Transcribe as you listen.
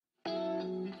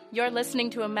You're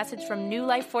listening to a message from New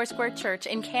Life Foursquare Church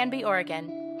in Canby,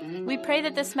 Oregon. We pray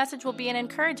that this message will be an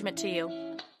encouragement to you.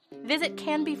 Visit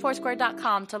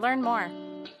canbyfoursquare.com to learn more.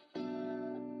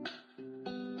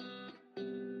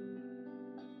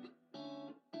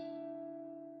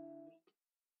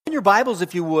 In your Bibles,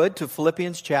 if you would, to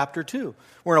Philippians chapter 2.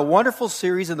 We're in a wonderful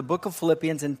series in the book of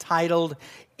Philippians entitled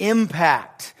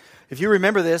Impact. If you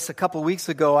remember this, a couple of weeks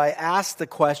ago, I asked the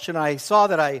question. I saw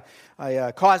that I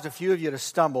caused a few of you to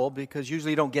stumble because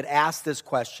usually you don't get asked this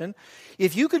question.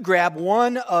 If you could grab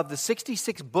one of the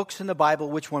 66 books in the Bible,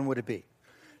 which one would it be?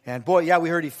 And boy, yeah, we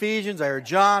heard Ephesians, I heard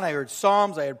John, I heard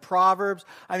Psalms, I heard Proverbs.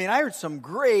 I heard some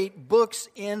great books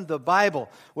in the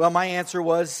Bible. Well, my answer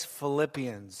was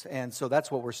Philippians. And so that's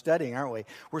what we're studying, aren't we?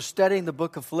 We're studying the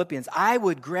book of Philippians. I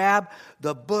would grab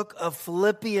the book of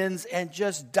Philippians and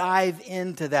just dive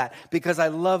into that because I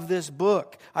love this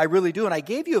book. I really do. And I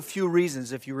gave you a few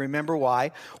reasons, if you remember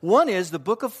why. One is the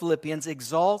book of Philippians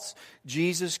exalts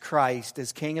Jesus Christ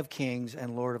as King of Kings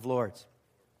and Lord of Lords.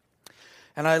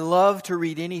 And I love to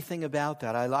read anything about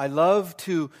that. I love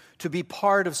to be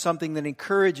part of something that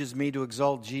encourages me to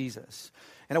exalt Jesus.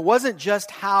 And it wasn't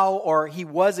just how he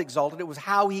was exalted, it was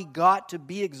how he got to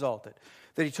be exalted.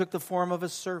 That he took the form of a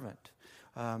servant.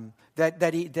 What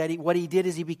he did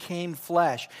is he became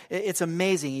flesh. It's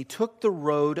amazing. He took the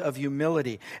road of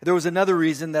humility. There was another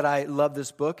reason that I love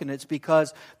this book, and it's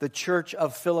because the church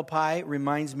of Philippi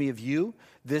reminds me of you,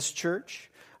 this church.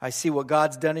 I see what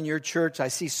God's done in your church. I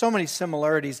see so many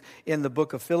similarities in the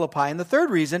book of Philippi. And the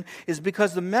third reason is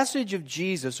because the message of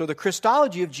Jesus, or the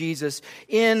Christology of Jesus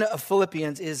in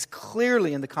Philippians, is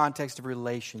clearly in the context of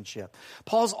relationship.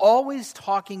 Paul's always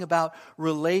talking about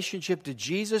relationship to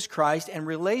Jesus Christ and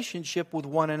relationship with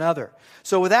one another.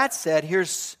 So with that said,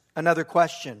 here's another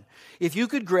question. If you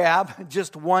could grab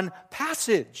just one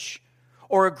passage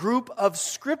or a group of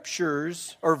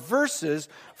scriptures or verses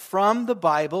from the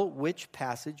Bible, which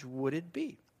passage would it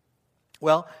be?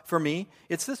 Well, for me,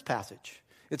 it's this passage.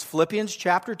 It's Philippians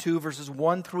chapter 2, verses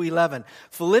 1 through 11.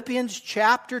 Philippians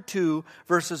chapter 2,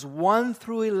 verses 1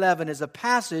 through 11 is a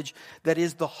passage that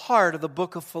is the heart of the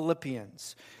book of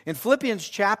Philippians. In Philippians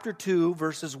chapter 2,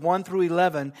 verses 1 through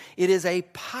 11, it is a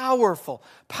powerful,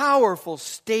 powerful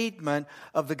statement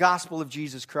of the gospel of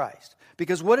Jesus Christ.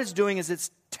 Because what it's doing is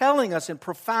it's telling us in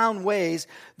profound ways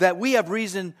that we have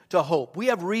reason to hope. We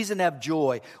have reason to have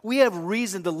joy. We have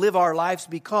reason to live our lives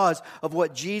because of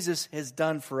what Jesus has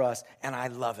done for us. And I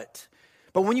love it.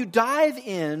 But when you dive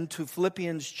into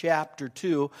Philippians chapter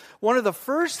 2, one of the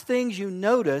first things you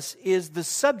notice is the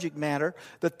subject matter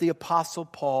that the Apostle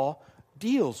Paul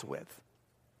deals with.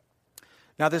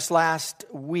 Now, this last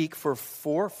week for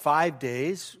 4 or 5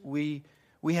 days, we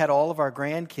had all of our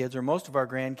grandkids, or most of our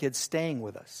grandkids, staying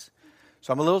with us.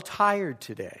 So I'm a little tired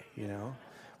today,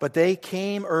 But they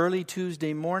came early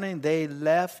Tuesday morning. They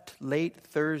left late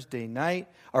Thursday night,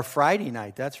 or Friday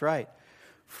night, that's right.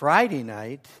 Friday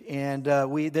night, and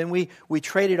we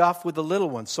traded off with the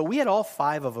little ones. So we had all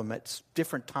 5 of them at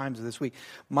different times of this week.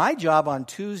 My job on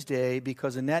Tuesday,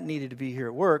 because Annette needed to be here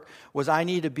at work, was I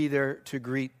needed to be there to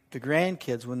greet the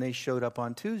grandkids when they showed up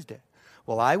on Tuesday.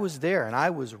 Well, I was there and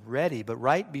I was ready, but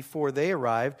right before they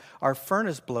arrived, our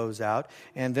furnace blows out,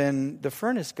 and then the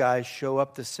furnace guys show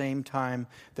up the same time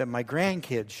that my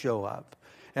grandkids show up.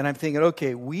 And I'm thinking,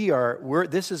 okay,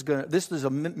 this is a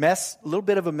mess, a little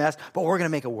bit of a mess, but we're going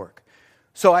to make it work.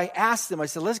 So I asked them, I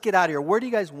said, let's get out of here. Where do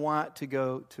you guys want to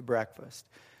go to breakfast?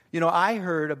 I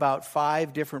heard about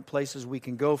 5 different places we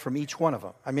can go from each one of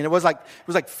them. It was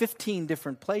like 15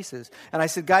 different places. And I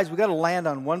said, guys, we got to land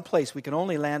on one place. We can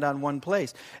only land on one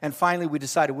place. And finally, we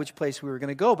decided which place we were going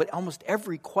to go. But almost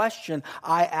every question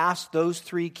I asked those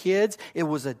 3 kids, it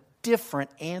was a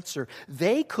different answer.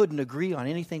 They couldn't agree on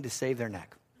anything to save their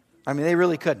neck. They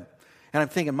really couldn't. And I'm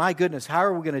thinking, my goodness, how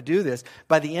are we going to do this?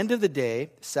 By the end of the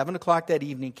day, 7 o'clock that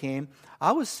evening came,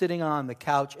 I was sitting on the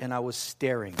couch and I was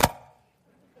staring.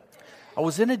 I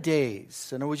was in a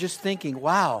daze, and I was just thinking,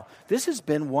 wow, this has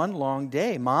been one long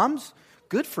day. Moms,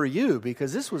 good for you,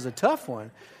 because this was a tough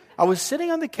one. I was sitting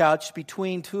on the couch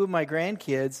between 2 of my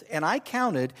grandkids, and I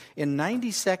counted in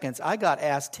 90 seconds, I got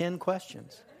asked 10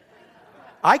 questions.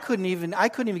 I couldn't even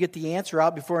get the answer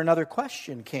out before another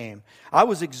question came. I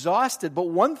was exhausted, but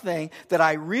one thing that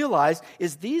I realized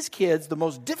is these kids, the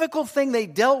most difficult thing they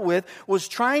dealt with was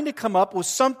trying to come up with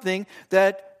something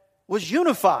that was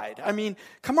unified.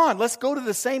 Come on, let's go to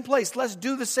the same place. Let's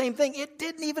do the same thing. It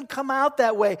didn't even come out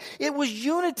that way. It was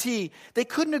unity. They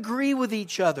couldn't agree with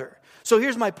each other. So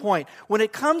here's my point. When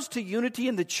it comes to unity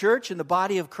in the church, in the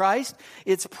body of Christ,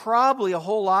 it's probably a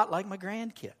whole lot like my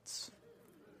grandkids.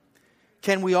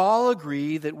 Can we all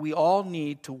agree that we all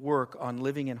need to work on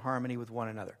living in harmony with one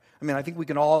another? I mean, I think we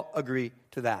can all agree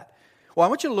to that. Well, I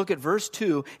want you to look at verse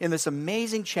 2 in this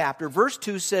amazing chapter. Verse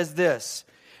 2 says this,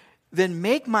 "Then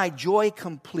make my joy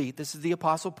complete," this is the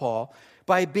Apostle Paul,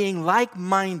 "by being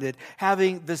like-minded,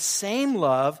 having the same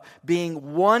love,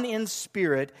 being one in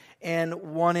spirit and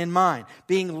one in mind."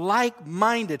 Being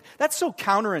like-minded. That's so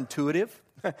counterintuitive,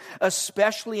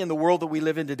 especially in the world that we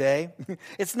live in today.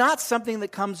 It's not something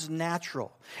that comes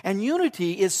natural. And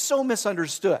unity is so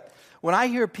misunderstood. When I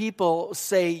hear people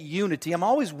say unity, I'm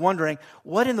always wondering,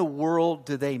 what in the world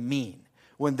do they mean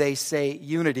when they say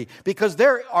unity? Because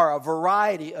there are a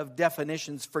variety of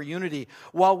definitions for unity.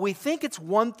 While we think it's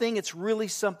one thing, it's really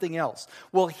something else.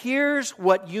 Well, here's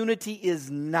what unity is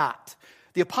not.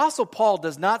 The Apostle Paul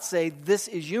does not say this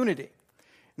is unity.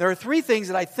 There are three things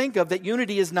that I think of that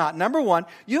unity is not. Number one,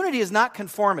 unity is not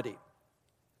conformity.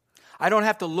 I don't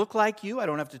have to look like you. I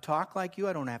don't have to talk like you.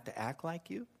 I don't have to act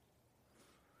like you.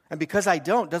 And because I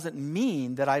don't, doesn't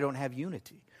mean that I don't have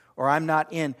unity or I'm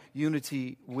not in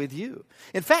unity with you.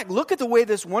 In fact, look at the way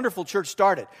this wonderful church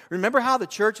started. Remember how the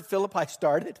church of Philippi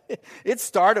started? It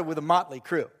started with a motley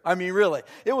crew. I mean, really.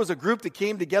 It was a group that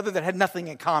came together that had nothing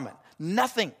in common.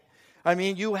 Nothing. I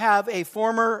mean, you have a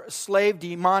former slave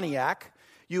demoniac.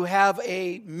 You have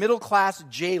a middle-class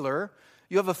jailer.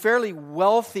 You have a fairly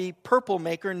wealthy purple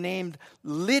maker named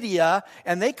Lydia,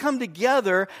 and they come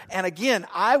together, and again,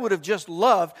 I would have just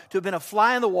loved to have been a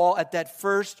fly on the wall at that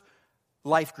first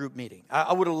life group meeting.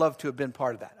 I would have loved to have been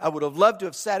part of that. I would have loved to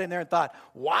have sat in there and thought,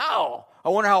 wow, I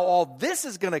wonder how all this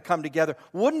is going to come together.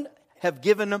 Wouldn't have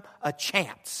given them a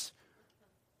chance.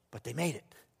 But they made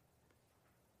it.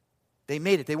 They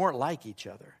made it. They weren't like each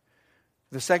other.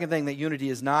 The second thing that unity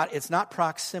is not, it's not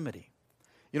proximity.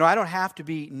 You know, I don't have to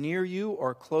be near you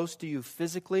or close to you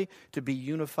physically to be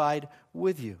unified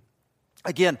with you.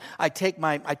 Again, I take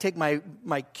my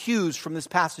cues from this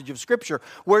passage of Scripture.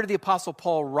 Where did the Apostle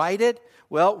Paul write it?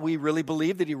 Well, we really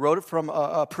believe that he wrote it from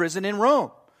a prison in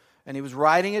Rome. And he was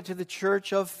writing it to the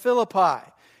church of Philippi.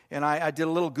 And I did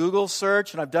a little Google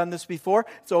search, and I've done this before.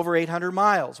 It's over 800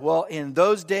 miles. Well, in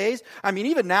those days, I mean,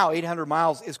 even now, 800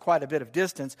 miles is quite a bit of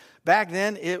distance. Back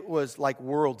then, it was like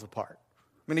worlds apart.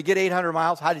 When you get 800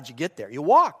 miles, how did you get there? You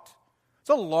walked. It's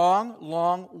a long,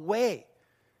 long way.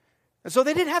 And so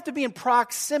they didn't have to be in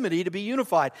proximity to be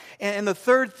unified. And the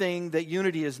third thing that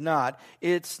unity is not,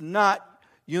 it's not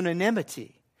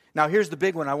unanimity. Now, here's the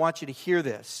big one. I want you to hear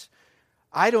this.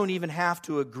 I don't even have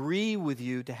to agree with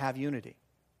you to have unity.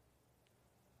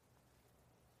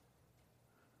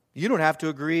 You don't have to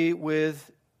agree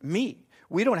with me.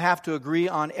 We don't have to agree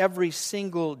on every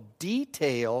single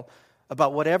detail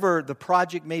about whatever the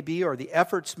project may be or the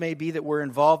efforts may be that we're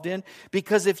involved in.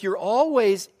 Because if you're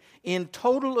always in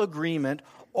total agreement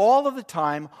all of the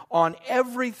time on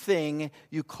everything,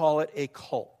 you call it a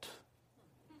cult.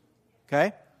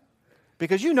 Okay?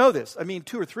 Because you know this. I mean,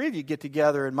 2 or 3 of you get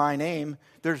together in my name.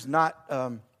 There's not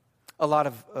a lot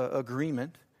of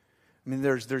agreement. I mean,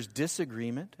 there's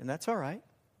disagreement, and that's all right.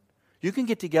 You can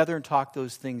get together and talk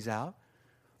those things out.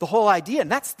 The whole idea,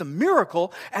 and that's the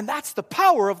miracle, and that's the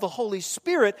power of the Holy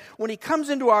Spirit when He comes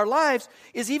into our lives,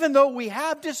 is even though we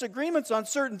have disagreements on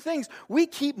certain things, we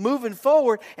keep moving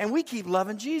forward and we keep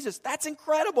loving Jesus. That's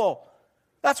incredible.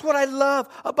 That's what I love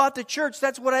about the church.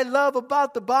 That's what I love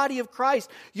about the body of Christ.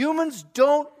 Humans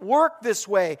don't work this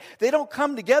way. They don't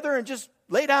come together and just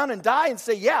lay down and die and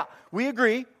say, yeah, we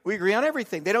agree. We agree on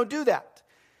everything. They don't do that.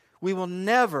 We will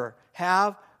never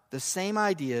have the same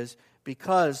ideas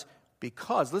because,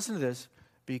 listen to this,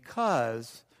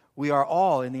 because we are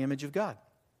all in the image of God.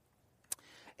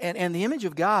 And the image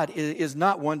of God is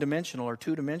not one-dimensional or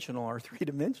two-dimensional or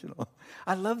three-dimensional.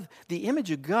 I love the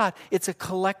image of God. It's a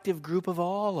collective group of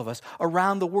all of us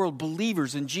around the world,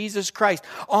 believers in Jesus Christ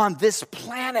on this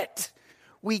planet.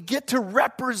 We get to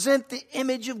represent the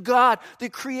image of God, the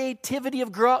creativity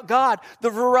of God, the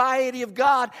variety of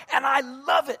God, and I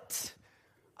love it.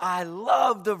 I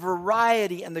love the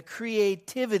variety and the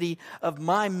creativity of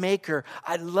my Maker.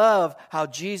 I love how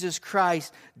Jesus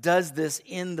Christ does this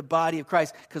in the body of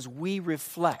Christ because we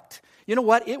reflect. You know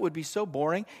what? It would be so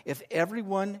boring if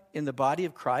everyone in the body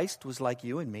of Christ was like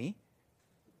you and me.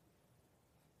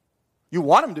 You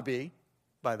want them to be,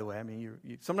 by the way. I mean,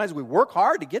 sometimes we work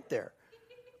hard to get there.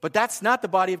 But that's not the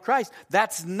body of Christ.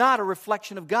 That's not a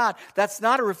reflection of God. That's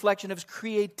not a reflection of His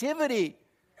creativity.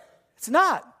 It's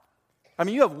not. I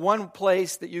mean, you have one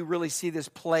place that you really see this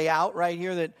play out right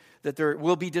here, that there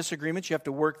will be disagreements. You have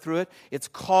to work through it. It's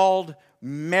called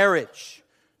marriage.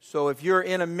 So if you're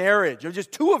in a marriage, or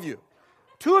just two of you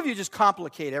just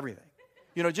complicate everything.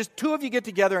 You know, just 2 of you get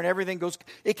together and everything goes,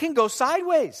 it can go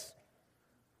sideways.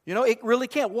 You know, it really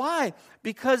can't. Why?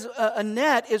 Because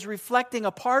Annette is reflecting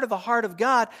a part of the heart of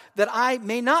God that I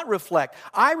may not reflect.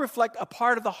 I reflect a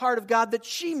part of the heart of God that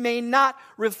she may not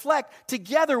reflect.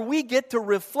 Together, we get to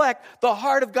reflect the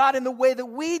heart of God in the way that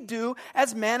we do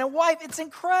as man and wife. It's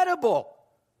incredible.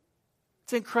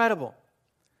 It's incredible.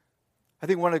 I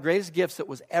think one of the greatest gifts that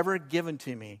was ever given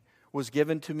to me was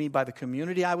given to me by the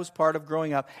community I was part of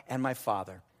growing up and my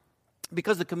father.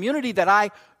 Because the community that I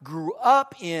grew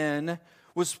up in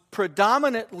was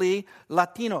predominantly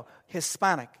Latino,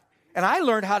 Hispanic. And I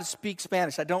learned how to speak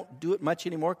Spanish. I don't do it much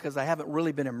anymore because I haven't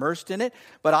really been immersed in it.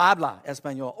 But habla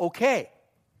español, okay.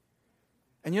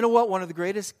 And you know what? One of the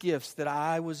greatest gifts that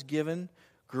I was given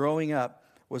growing up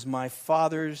was my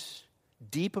father's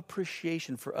deep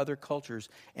appreciation for other cultures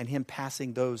and him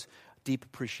passing those deep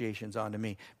appreciations on to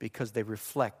me because they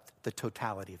reflect the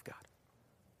totality of God.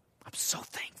 I'm so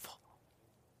thankful.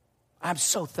 I'm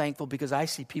so thankful because I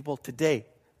see people today,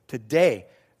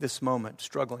 this moment,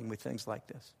 struggling with things like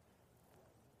this.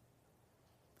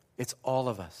 It's all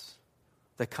of us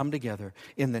that come together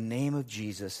in the name of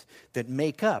Jesus that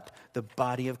make up the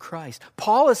body of Christ.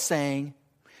 Paul is saying,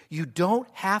 you don't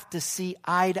have to see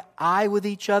eye to eye with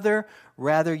each other.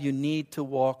 Rather, you need to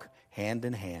walk hand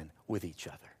in hand with each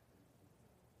other.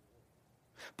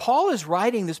 Paul is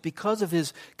writing this because of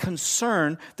his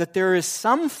concern that there is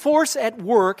some force at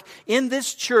work in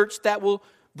this church that will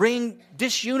bring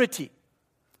disunity,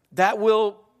 that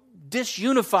will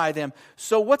disunify them.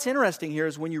 So what's interesting here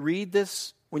is when you read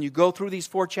this, when you go through these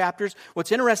 4 chapters,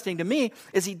 what's interesting to me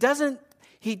is he doesn't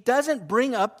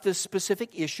bring up the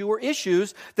specific issue or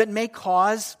issues that may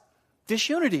cause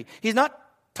disunity. He's not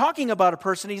talking about a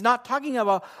person. He's not talking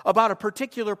about a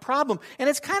particular problem. And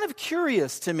it's kind of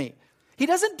curious to me. He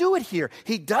doesn't do it here.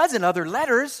 He does in other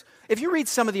letters. If you read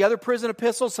some of the other prison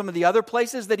epistles, some of the other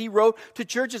places that he wrote to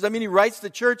churches, he writes to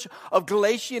the church of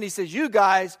Galatia and he says, you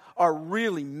guys are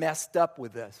really messed up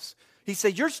with this. He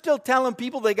said, you're still telling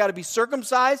people they got to be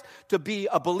circumcised to be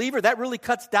a believer? That really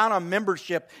cuts down on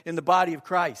membership in the body of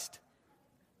Christ.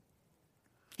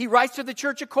 He writes to the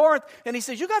church of Corinth and he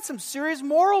says, you got some serious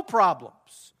moral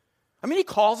problems. He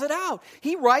calls it out.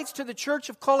 He writes to the church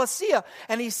of Colossae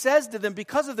and he says to them,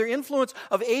 because of their influence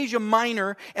of Asia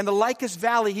Minor and the Lycus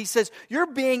Valley, he says, you're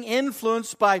being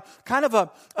influenced by kind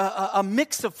of a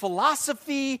mix of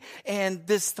philosophy and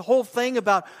this whole thing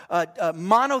about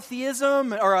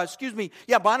monotheism and other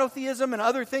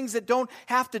things that don't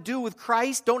have to do with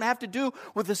Christ, don't have to do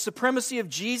with the supremacy of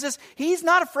Jesus. He's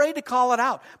not afraid to call it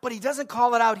out, but he doesn't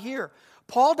call it out here.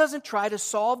 Paul doesn't try to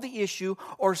solve the issue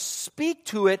or speak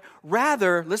to it.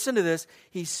 Rather, listen to this,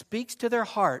 he speaks to their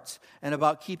hearts and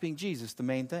about keeping Jesus the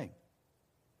main thing.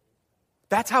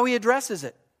 That's how he addresses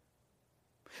it.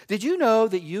 Did you know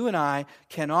that you and I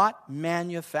cannot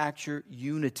manufacture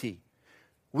unity?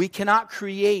 We cannot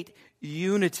create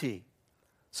unity.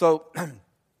 So,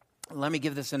 let me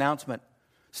give this announcement.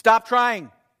 Stop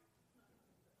trying.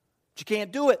 You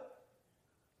can't do it.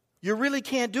 You really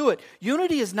can't do it.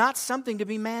 Unity is not something to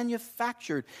be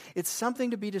manufactured. It's something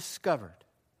to be discovered.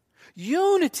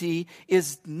 Unity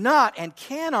is not and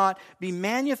cannot be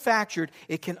manufactured.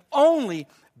 It can only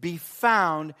be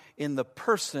found in the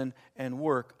person and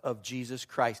work of Jesus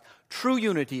Christ. True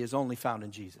unity is only found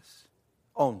in Jesus.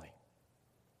 Only.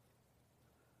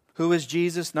 Who is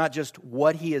Jesus? Not just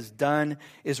what he has done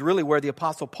is really where the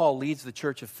Apostle Paul leads the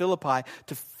church of Philippi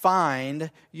to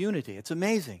find unity. It's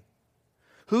amazing.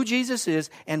 Who Jesus is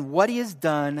and what he has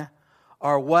done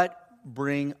are what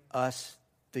bring us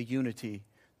the unity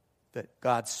that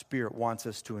God's Spirit wants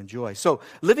us to enjoy. So,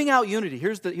 living out unity,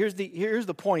 here's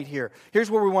the point here. Here's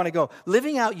where we want to go.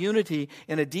 Living out unity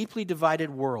in a deeply divided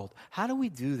world. How do we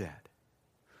do that?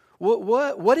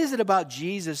 What is it about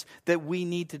Jesus that we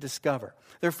need to discover?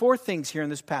 There are 4 things here in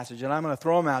this passage, and I'm going to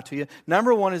throw them out to you.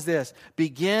 Number 1 is this.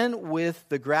 Begin with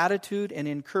the gratitude and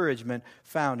encouragement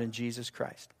found in Jesus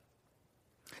Christ.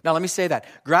 Now, let me say that.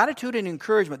 Gratitude and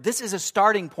encouragement, this is a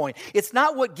starting point. It's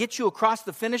not what gets you across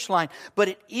the finish line, but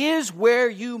it is where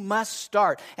you must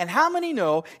start. And how many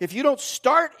know if you don't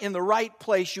start in the right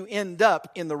place, you end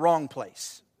up in the wrong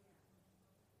place?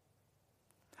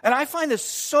 And I find this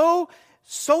so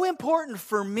important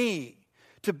for me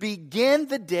to begin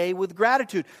the day with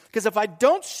gratitude. Because if I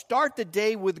don't start the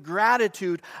day with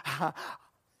gratitude,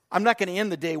 I'm not going to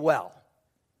end the day well.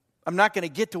 I'm not going to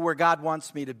get to where God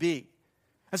wants me to be.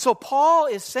 And so Paul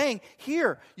is saying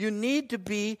here, you need to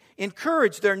be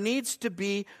encouraged. There needs to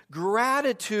be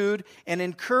gratitude and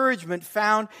encouragement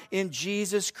found in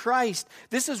Jesus Christ.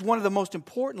 This is one of the most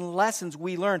important lessons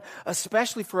we learn,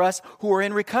 especially for us who are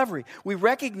in recovery. We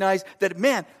recognize that,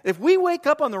 man, if we wake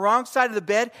up on the wrong side of the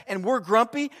bed and we're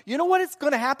grumpy, you know what is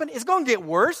going to happen? It's going to get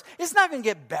worse. It's not going to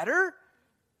get better.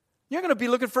 You're going to be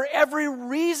looking for every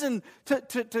reason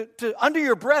to under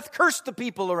your breath, curse the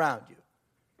people around you.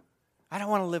 I don't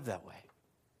want to live that way.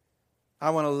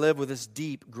 I want to live with this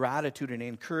deep gratitude and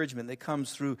encouragement that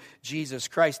comes through Jesus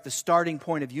Christ. The starting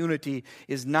point of unity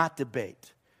is not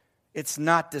debate. It's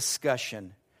not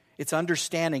discussion. It's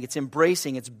understanding. It's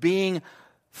embracing. It's being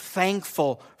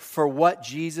thankful for what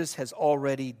Jesus has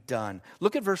already done.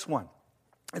 Look at verse 1.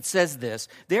 It says this,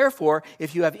 therefore,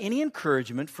 if you have any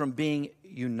encouragement from being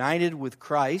united with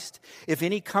Christ, if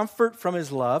any comfort from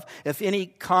His love, if any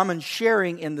common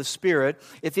sharing in the Spirit,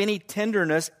 if any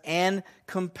tenderness and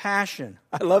compassion.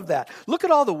 I love that. Look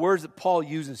at all the words that Paul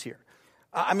uses here.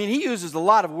 I mean, he uses a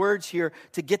lot of words here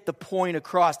to get the point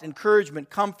across. Encouragement,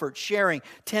 comfort, sharing,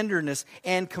 tenderness,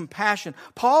 and compassion.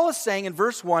 Paul is saying in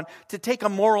verse 1 to take a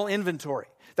moral inventory.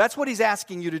 That's what he's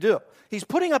asking you to do. He's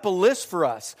putting up a list for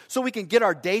us so we can get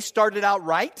our day started out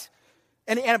right.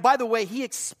 And by the way, he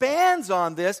expands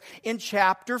on this in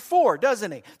chapter 4,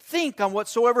 doesn't he? Think on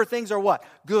whatsoever things are what?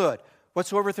 Good.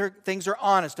 Whatsoever things are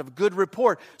honest, of good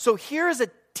report. So here's a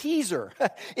teaser.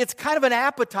 It's kind of an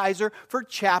appetizer for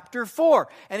chapter 4.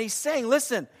 And he's saying,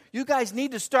 listen, you guys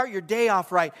need to start your day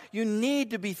off right. You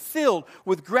need to be filled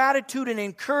with gratitude and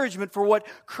encouragement for what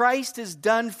Christ has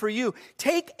done for you.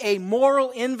 Take a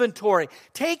moral inventory.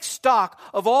 Take stock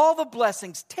of all the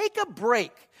blessings. Take a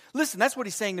break. Listen, that's what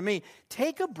he's saying to me.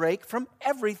 Take a break from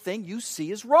everything you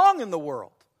see is wrong in the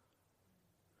world.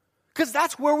 Because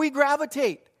that's where we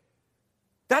gravitate.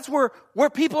 That's where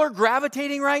people are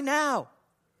gravitating right now.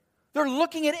 They're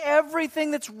looking at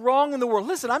everything that's wrong in the world.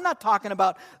 Listen, I'm not talking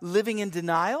about living in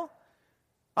denial.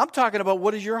 I'm talking about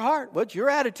what is your heart? What's your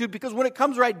attitude? Because when it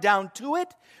comes right down to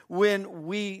it, when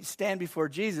we stand before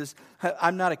Jesus,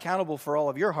 I'm not accountable for all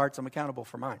of your hearts. I'm accountable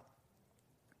for mine.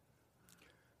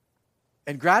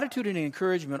 And gratitude and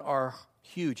encouragement are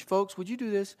huge. Folks, would you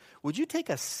do this? Would you take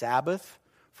a Sabbath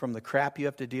from the crap you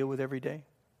have to deal with every day?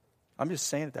 I'm just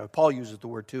saying it that way. Paul uses the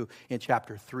word too in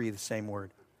chapter 3, the same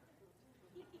word.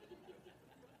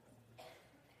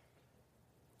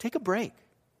 Take a break.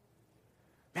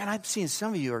 Man, I'm seeing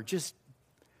some of you are just,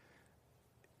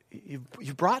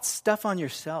 you brought stuff on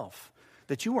yourself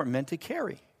that you weren't meant to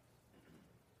carry.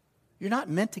 You're not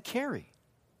meant to carry.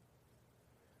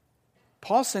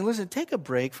 Paul's saying, listen, take a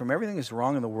break from everything that's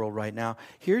wrong in the world right now.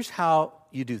 Here's how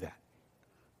you do that.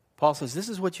 Paul says, this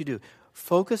is what you do.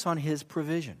 Focus on His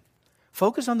provision.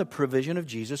 Focus on the provision of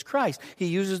Jesus Christ. He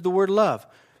uses the word love.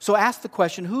 So ask the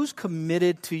question, who's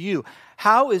committed to you?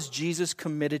 How is Jesus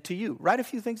committed to you? Write a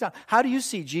few things down. How do you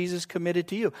see Jesus committed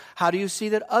to you? How do you see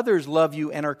that others love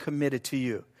you and are committed to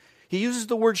you? He uses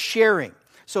the word sharing.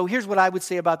 So here's what I would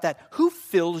say about that. Who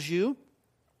fills you?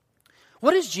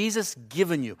 What has Jesus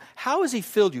given you? How has He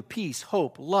filled you? Peace,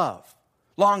 hope, love,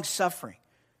 long-suffering.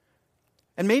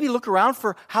 And maybe look around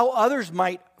for how others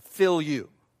might fill you.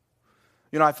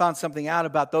 You know, I found something out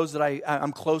about those that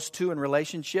I'm close to in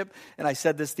relationship, and I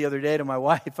said this the other day to my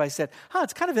wife. I said,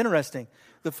 it's kind of interesting.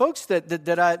 The folks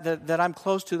that I'm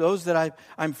close to, those that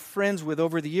I'm friends with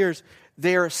over the years,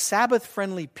 they're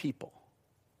Sabbath-friendly people.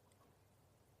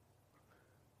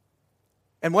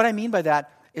 And what I mean by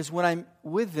that is when I'm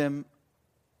with them,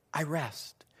 I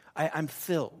rest. I'm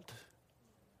filled.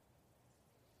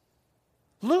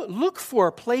 Look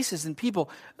for places and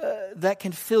people that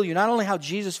can fill you. Not only how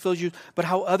Jesus fills you, but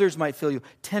how others might fill you.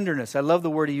 Tenderness. I love the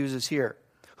word he uses here.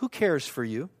 Who cares for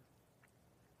you?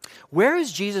 Where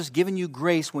has Jesus given you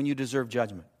grace when you deserve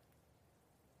judgment?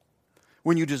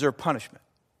 When you deserve punishment?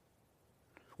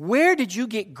 Where did you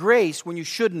get grace when you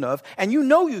shouldn't have? And you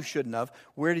know you shouldn't have.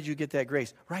 Where did you get that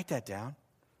grace? Write that down.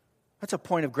 That's a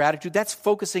point of gratitude. That's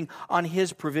focusing on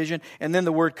His provision. And then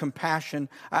the word compassion.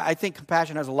 I think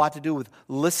compassion has a lot to do with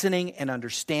listening and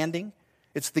understanding.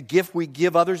 It's the gift we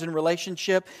give others in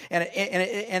relationship.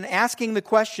 And asking the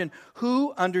question,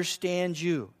 who understands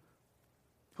you?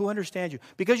 Who understands you?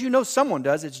 Because you know someone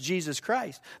does. It's Jesus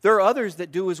Christ. There are others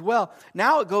that do as well.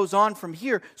 Now it goes on from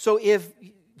here. So if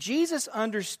Jesus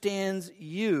understands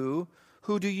you,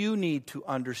 who do you need to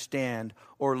understand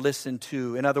or listen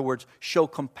to? In other words, show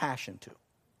compassion to.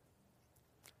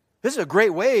 This is a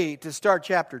great way to start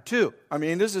chapter 2. I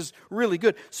mean, this is really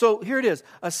good. So here it is.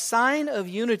 A sign of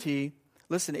unity,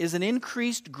 listen, is an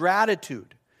increased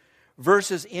gratitude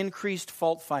versus increased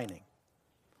fault finding.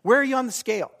 Where are you on the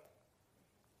scale?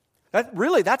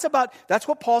 That's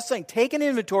what Paul's saying. Take an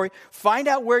inventory, find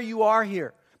out where you are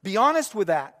here. Be honest with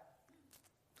that.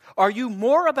 Are you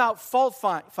more about fault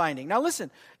finding? Now listen,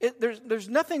 there's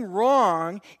nothing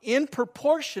wrong in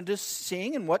proportion to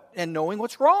seeing and knowing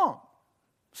what's wrong.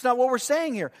 It's not what we're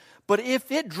saying here. But if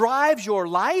it drives your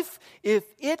life, if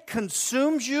it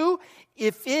consumes you,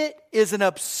 if it is an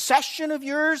obsession of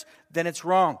yours, then it's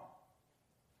wrong.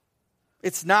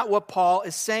 It's not what Paul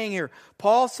is saying here.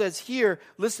 Paul says here,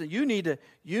 listen, you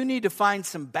need to find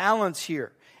some balance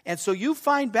here. And so you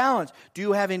find balance. Do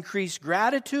you have increased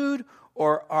gratitude,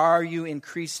 or are you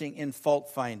increasing in fault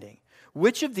finding?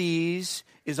 Which of these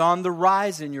is on the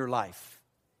rise in your life?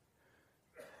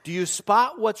 Do you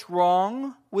spot what's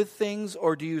wrong with things,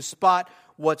 or do you spot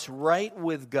what's right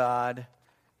with God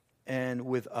and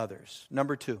with others?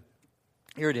 Number 2,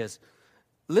 here it is.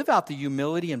 Live out the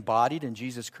humility embodied in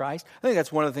Jesus Christ. I think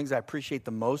that's one of the things I appreciate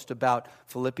the most about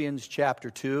Philippians chapter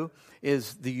 2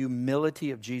 is the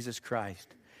humility of Jesus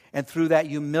Christ. And through that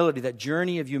humility, that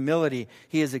journey of humility,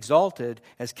 He is exalted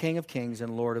as King of Kings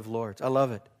and Lord of Lords. I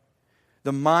love it.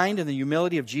 The mind and the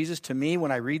humility of Jesus, to me,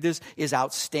 when I read this, is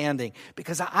outstanding.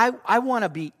 Because I want to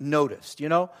be noticed, you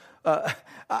know.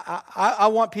 I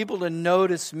want people to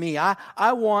notice me.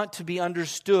 I want to be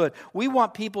understood. We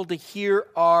want people to hear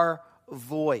our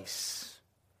voice.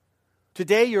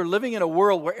 Today, you're living in a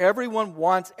world where everyone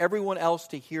wants everyone else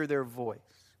to hear their voice.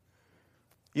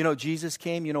 You know, Jesus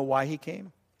came. You know why He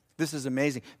came? This is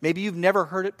amazing. Maybe you've never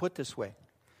heard it put this way.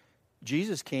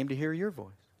 Jesus came to hear your voice,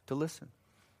 to listen.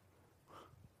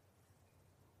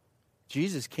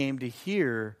 Jesus came to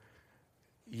hear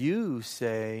you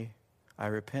say, I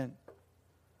repent.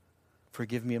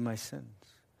 Forgive me of my sins.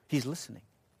 He's listening.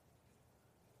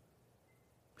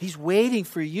 He's waiting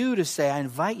for you to say, I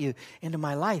invite you into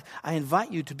my life. I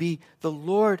invite you to be the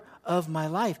Lord of my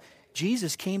life.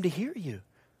 Jesus came to hear you.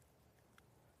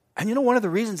 And you know one of the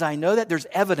reasons I know that? There's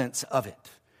evidence of it.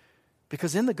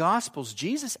 Because in the Gospels,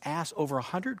 Jesus asks over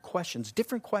 100 questions,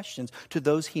 different questions to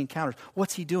those He encounters.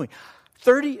 What's He doing?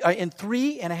 In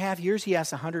 3.5 years, He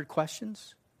asked 100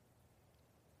 questions.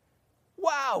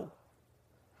 Wow.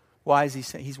 Why is He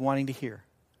saying? He's wanting to hear.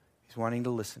 He's wanting to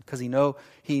listen. Because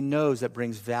He knows that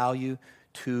brings value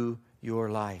to your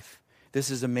life.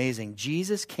 This is amazing.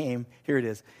 Jesus came, here it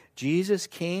is. Jesus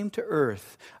came to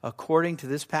earth, according to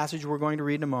this passage we're going to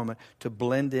read in a moment, to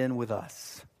blend in with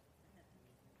us.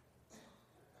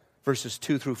 Verses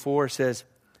 2 through 4 says,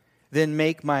 Then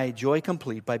make my joy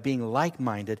complete by being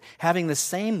like-minded, having the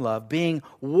same love, being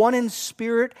one in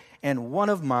spirit and one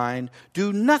of mind.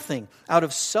 Do nothing out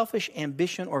of selfish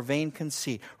ambition or vain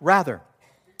conceit. Rather,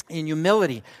 in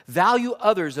humility, value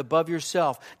others above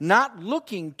yourself, not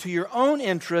looking to your own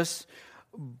interests,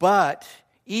 but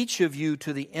each of you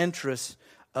to the interests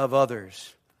of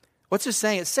others. What's it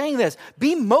saying? It's saying this: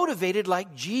 be motivated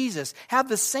like Jesus. Have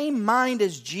the same mind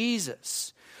as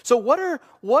Jesus. So what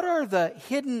are the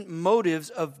hidden motives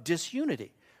of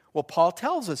disunity? Well, Paul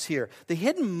tells us here. The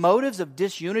hidden motives of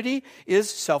disunity is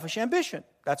selfish ambition.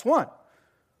 That's one.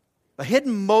 A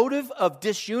hidden motive of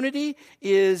disunity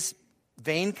is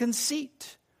vain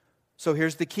conceit. So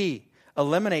here's the key.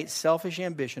 Eliminate selfish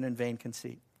ambition and vain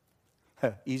conceit.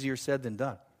 Easier said than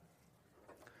done.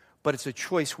 But it's a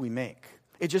choice we make.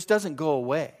 It just doesn't go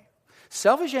away.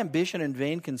 Selfish ambition and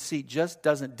vain conceit just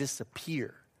doesn't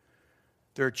disappear.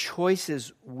 There are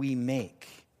choices we make.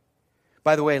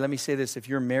 By the way, let me say this. If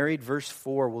you're married, verse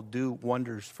 4 will do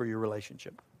wonders for your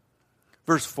relationship.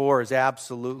 Verse 4 is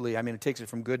absolutely, it takes it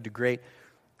from good to great.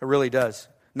 It really does.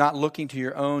 Not looking to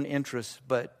your own interests,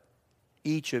 but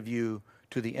each of you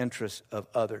to the interests of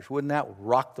others. Wouldn't that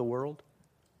rock the world?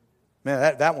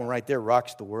 Man, that one right there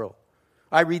rocks the world.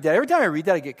 I read that. Every time I read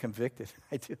that, I get convicted.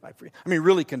 I do.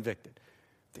 Really convicted.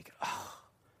 Thinking, oh,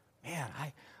 man,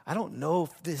 I don't know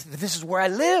if this is where I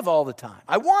live all the time.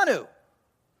 I want to.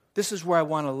 This is where I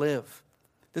want to live.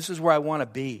 This is where I want to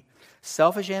be.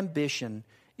 Selfish ambition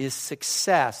is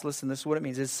success. Listen, this is what it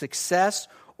means. It's success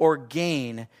or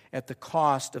gain at the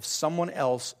cost of someone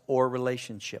else or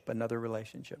relationship, another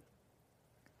relationship.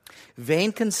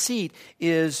 Vain conceit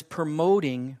is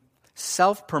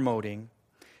self-promoting,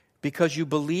 because you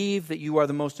believe that you are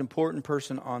the most important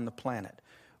person on the planet,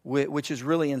 which is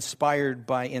really inspired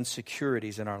by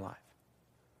insecurities in our life.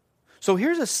 So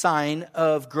here's a sign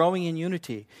of growing in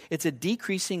unity. It's a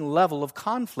decreasing level of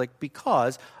conflict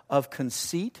because of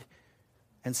conceit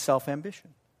and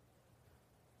self-ambition.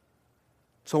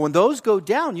 So when those go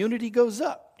down, unity goes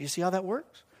up. Do you see how that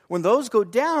works? When those go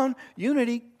down,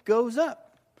 unity goes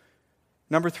up.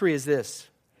 Number 3 is this.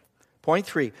 Point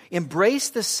 3, embrace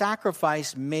the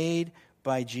sacrifice made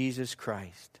by Jesus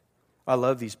Christ. I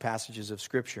love these passages of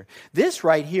Scripture. This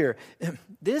right here,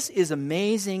 this is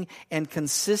amazing and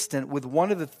consistent with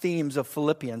one of the themes of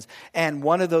Philippians. And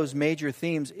one of those major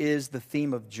themes is the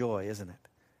theme of joy, isn't it?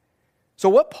 So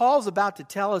what Paul's about to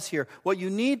tell us here, what you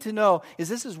need to know is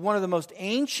this is one of the most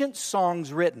ancient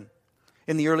songs written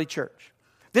in the early church.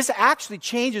 This actually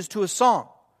changes to a song.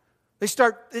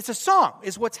 It's a song,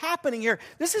 is what's happening here.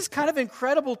 This is kind of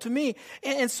incredible to me.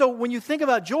 And so when you think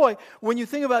about joy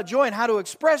and how to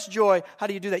express joy, how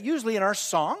do you do that? Usually in our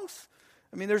songs.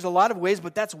 I mean, there's a lot of ways,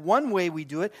 but that's one way we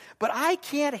do it. But I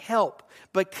can't help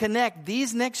but connect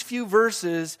these next few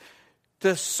verses,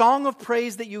 the song of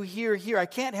praise that you hear here. I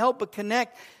can't help but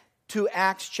connect to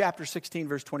Acts chapter 16,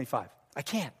 verse 25. I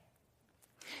can't.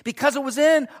 Because it was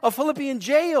in a Philippian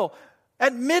jail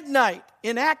at midnight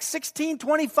in Acts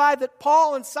 16:25 that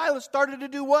Paul and Silas started to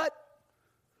do what?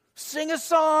 Sing a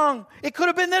song. It could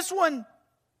have been this one.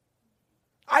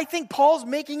 I think Paul's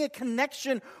making a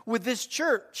connection with this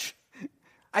church.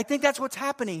 I think that's what's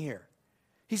happening here.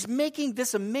 He's making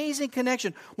this amazing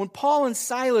connection. When Paul and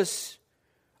Silas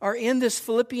are in this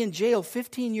Philippian jail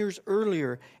 15 years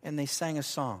earlier and they sang a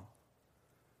song.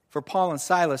 For Paul and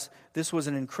Silas, this was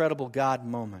an incredible God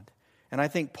moment. And I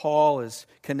think Paul is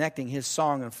connecting his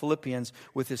song in Philippians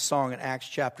with his song in Acts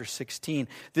chapter 16.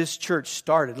 This church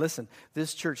started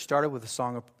with a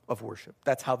song of worship.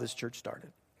 That's how this church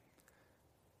started.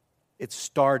 It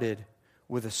started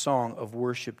with a song of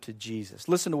worship to Jesus.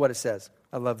 Listen to what it says.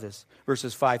 I love this.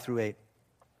 Verses 5 through 8.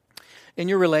 In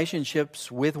your relationships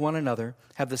with one another,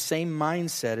 have the same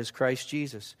mindset as Christ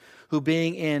Jesus, who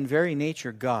being in very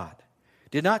nature God,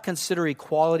 did not consider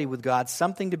equality with God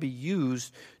something to be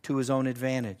used to his own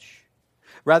advantage.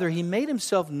 Rather, he made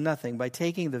himself nothing by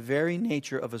taking the very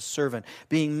nature of a servant,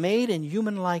 being made in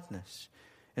human likeness,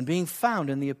 and being found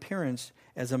in the appearance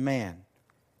as a man.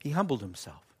 He humbled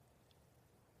himself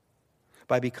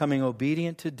by becoming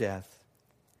obedient to death,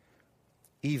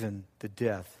 even the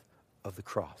death of the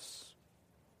cross.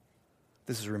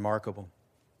 This is remarkable.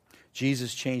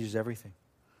 Jesus changes everything.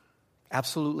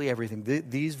 Absolutely everything.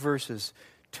 These verses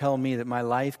tell me that my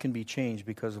life can be changed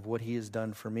because of what he has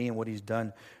done for me and what he's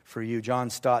done for you. John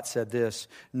Stott said this: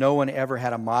 no one ever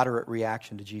had a moderate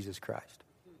reaction to Jesus Christ.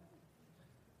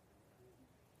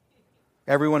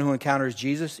 Everyone who encounters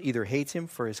Jesus either hates him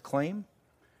for his claim,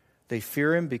 they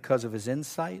fear him because of his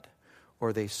insight,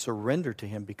 or they surrender to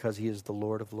him because he is the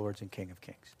Lord of lords and King of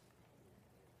kings.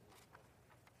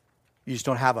 You just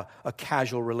don't have a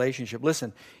casual relationship.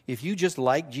 Listen, if you just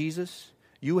like Jesus,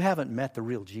 you haven't met the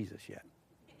real Jesus yet.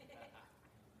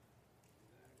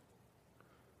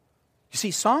 You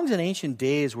see, songs in ancient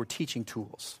days were teaching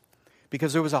tools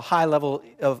because there was a high level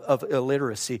of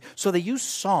illiteracy. So they used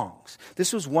songs.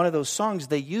 This was one of those songs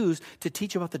they used to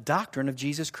teach about the doctrine of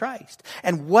Jesus Christ.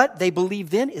 And what they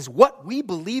believed then is what we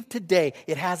believe today.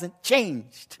 It hasn't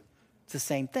changed. It's the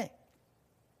same thing.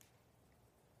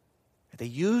 They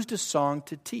used a song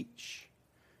to teach.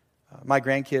 My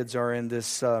grandkids are in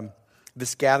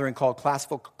this gathering called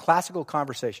Classical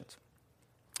Conversations.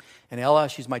 And Ella,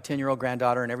 she's my 10-year-old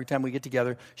granddaughter, and every time we get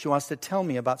together, she wants to tell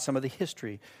me about some of the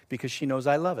history because she knows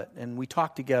I love it. And we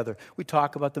talk together. We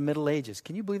talk about the Middle Ages.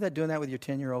 Can you believe that, doing that with your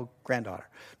 10-year-old granddaughter?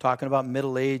 Talking about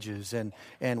Middle Ages and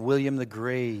William the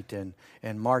Great and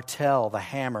Martel, the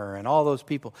hammer, and all those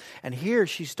people. And here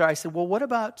I said, well, what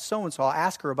about so-and-so? I'll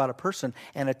ask her about a person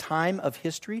and a time of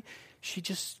history. She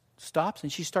just stops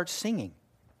and she starts singing.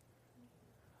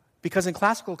 Because in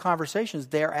Classical Conversations,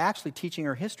 they're actually teaching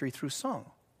her history through song.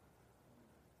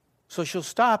 So she'll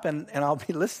stop and I'll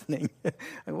be listening.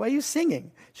 Why are you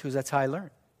singing? She goes, that's how I learned.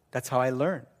 That's how I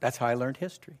learned. That's how I learned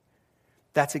history.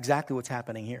 That's exactly what's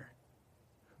happening here.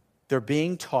 They're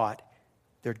being taught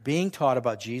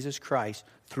about Jesus Christ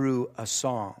through a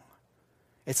song.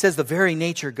 It says the very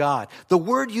nature God. The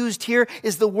word used here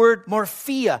is the word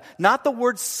morphia, not the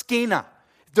word skena.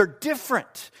 They're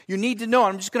different. You need to know.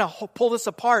 I'm just going to pull this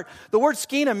apart. The word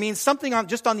skena means something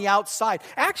just on the outside.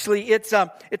 Actually, it's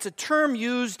a term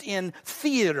used in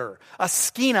theater. A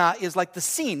skena is like the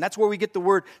scene. That's where we get the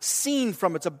word scene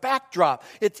from. It's a backdrop.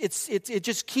 It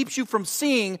just keeps you from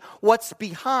seeing what's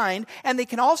behind. And they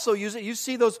can also use it. You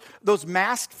see those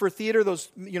masks for theater.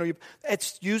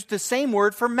 It's used the same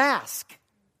word for mask.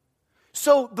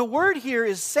 So the word here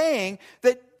is saying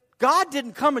that God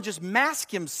didn't come and just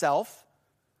mask himself.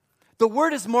 The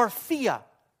word is morphia.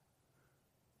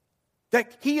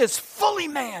 That he is fully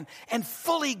man and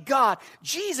fully God.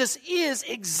 Jesus is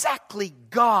exactly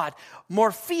God.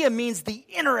 Morphia means the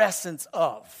inner essence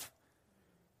of.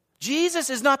 Jesus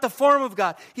is not the form of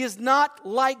God. He is not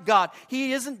like God.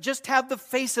 He doesn't just have the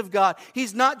face of God.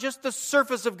 He's not just the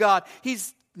surface of God.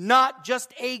 He's not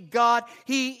just a God.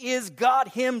 He is God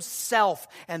himself.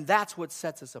 And that's what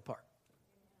sets us apart.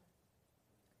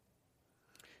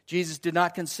 Jesus did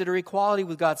not consider equality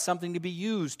with God something to be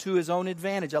used to his own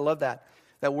advantage. I love that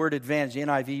word advantage. The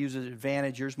NIV uses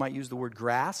advantage. Yours might use the word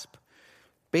grasp.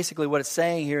 Basically what it's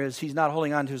saying here is he's not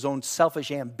holding on to his own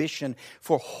selfish ambition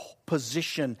for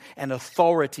position and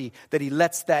authority, that he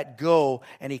lets that go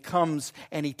and he comes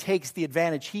and he takes the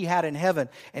advantage he had in heaven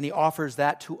and he offers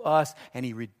that to us and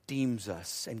he redeems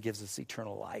us and gives us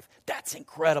eternal life. That's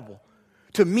incredible.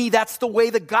 To me, that's the way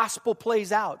the gospel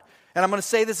plays out. And I'm going to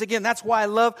say this again. That's why I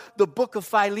love the book of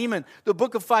Philemon. The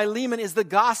book of Philemon is the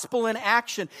gospel in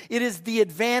action. It is the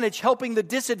advantage helping the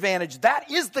disadvantage. That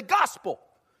is the gospel.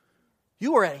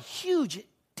 You are at a huge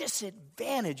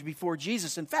disadvantage before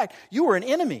Jesus. In fact, you were an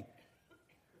enemy.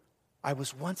 I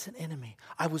was once an enemy.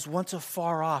 I was once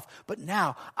afar off. But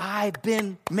now I've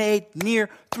been made near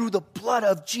through the blood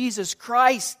of Jesus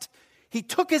Christ. He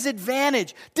took his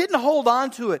advantage, didn't hold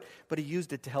on to it, but he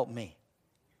used it to help me.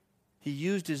 He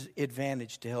used his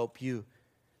advantage to help you.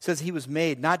 It says he was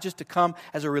made not just to come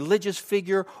as a religious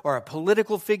figure or a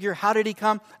political figure. How did he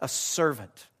come? A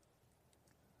servant.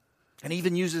 And he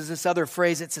even uses this other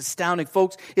phrase. It's astounding.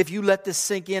 Folks, if you let this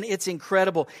sink in, it's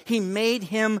incredible. He made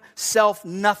himself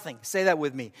nothing. Say that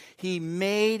with me. He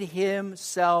made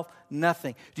himself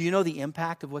nothing. Do you know the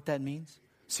impact of what that means?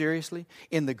 Seriously?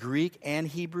 In the Greek and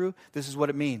Hebrew, this is what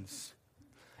it means.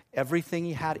 Everything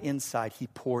he had inside, he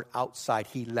poured outside.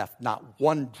 He left not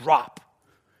one drop.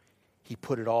 He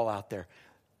put it all out there.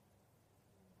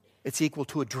 It's equal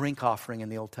to a drink offering in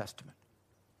the Old Testament.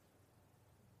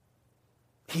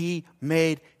 He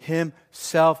made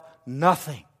himself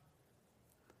nothing.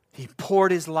 He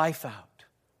poured his life out.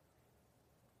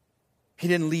 He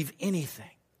didn't leave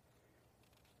anything.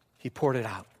 He poured it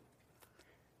out.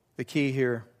 The key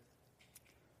here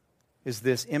is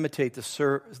this: imitate the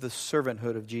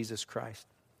servanthood of Jesus Christ.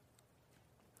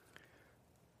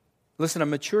 Listen, a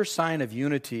mature sign of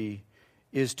unity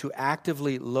is to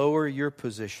actively lower your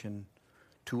position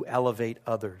to elevate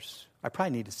others. I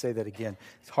probably need to say that again.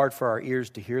 It's hard for our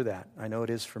ears to hear that. I know it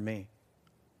is for me.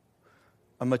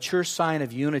 A mature sign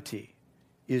of unity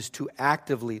is to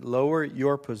actively lower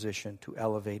your position to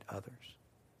elevate others.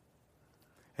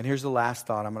 And here's the last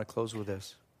thought. I'm going to close with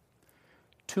this.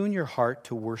 Tune your heart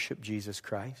to worship Jesus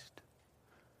Christ.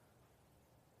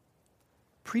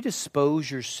 Predispose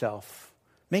yourself.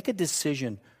 Make a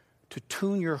decision to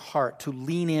tune your heart, to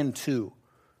lean into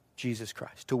Jesus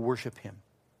Christ, to worship him.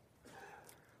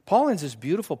 Paul ends this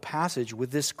beautiful passage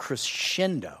with this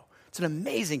crescendo. It's an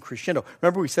amazing crescendo.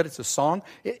 Remember we said it's a song?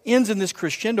 It ends in this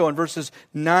crescendo in verses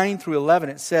 9 through 11.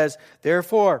 It says,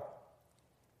 therefore,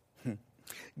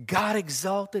 God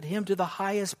exalted him to the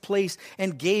highest place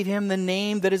and gave him the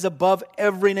name that is above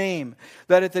every name,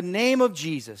 that at the name of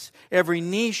Jesus every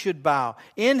knee should bow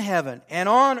in heaven and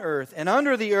on earth and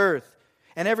under the earth,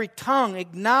 and every tongue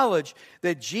acknowledge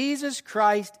that Jesus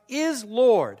Christ is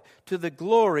Lord, to the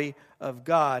glory of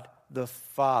God the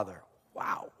Father.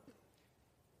 Wow.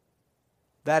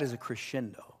 That is a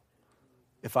crescendo,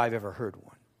 if I've ever heard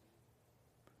one.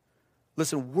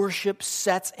 Listen, worship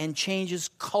sets and changes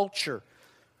culture.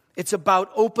 It's about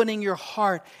opening your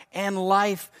heart and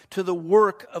life to the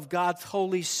work of God's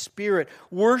Holy Spirit.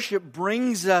 Worship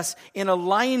brings us in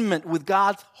alignment with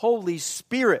God's Holy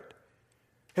Spirit.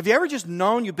 Have you ever just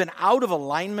known you've been out of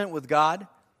alignment with God?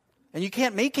 And you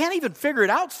can't even figure it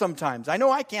out sometimes. I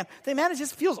know I can't. Think, man, it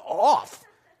just feels off.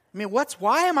 I mean,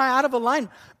 why am I out of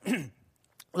alignment?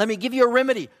 Let me give you a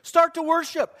remedy. Start to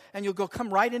worship, and you'll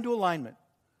come right into alignment.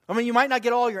 I mean, you might not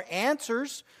get all your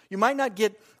answers. You might not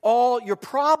get all your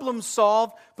problems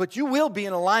solved, but you will be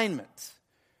in alignment.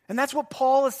 And that's what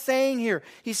Paul is saying here.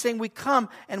 He's saying we come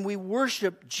and we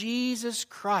worship Jesus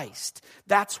Christ.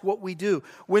 That's what we do.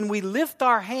 When we lift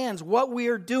our hands, what we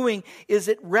are doing is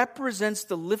it represents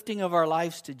the lifting of our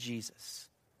lives to Jesus.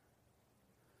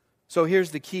 So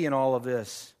here's the key in all of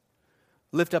this.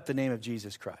 Lift up the name of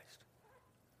Jesus Christ.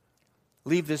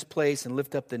 Leave this place and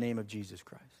lift up the name of Jesus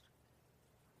Christ.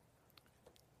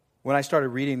 When I started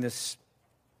reading this,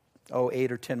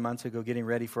 8 or 10 months ago, getting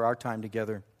ready for our time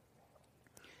together,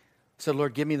 I said,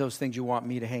 Lord, give me those things you want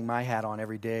me to hang my hat on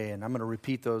every day. And I'm going to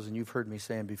repeat those, and you've heard me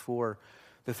saying before,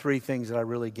 the 3 things that I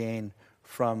really gain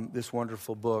from this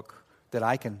wonderful book that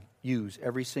I can use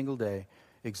every single day.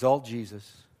 Exalt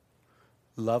Jesus,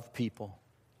 love people,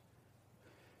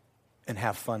 and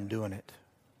have fun doing it.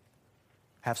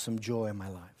 Have some joy in my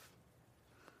life.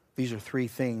 These are 3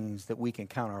 things that we can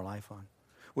count our life on.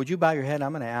 Would you bow your head?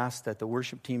 I'm going to ask that the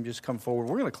worship team just come forward.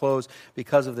 We're going to close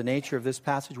because of the nature of this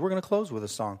passage. We're going to close with a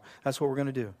song. That's what we're going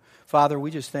to do. Father,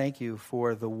 we just thank you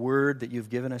for the word that you've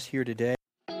given us here today.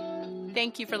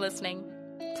 Thank you for listening.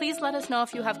 Please let us know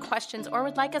if you have questions or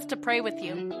would like us to pray with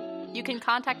you. You can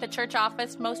contact the church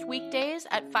office most weekdays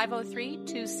at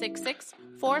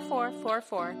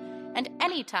 503-266-4444 and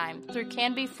anytime through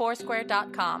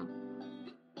canbyfoursquare.com.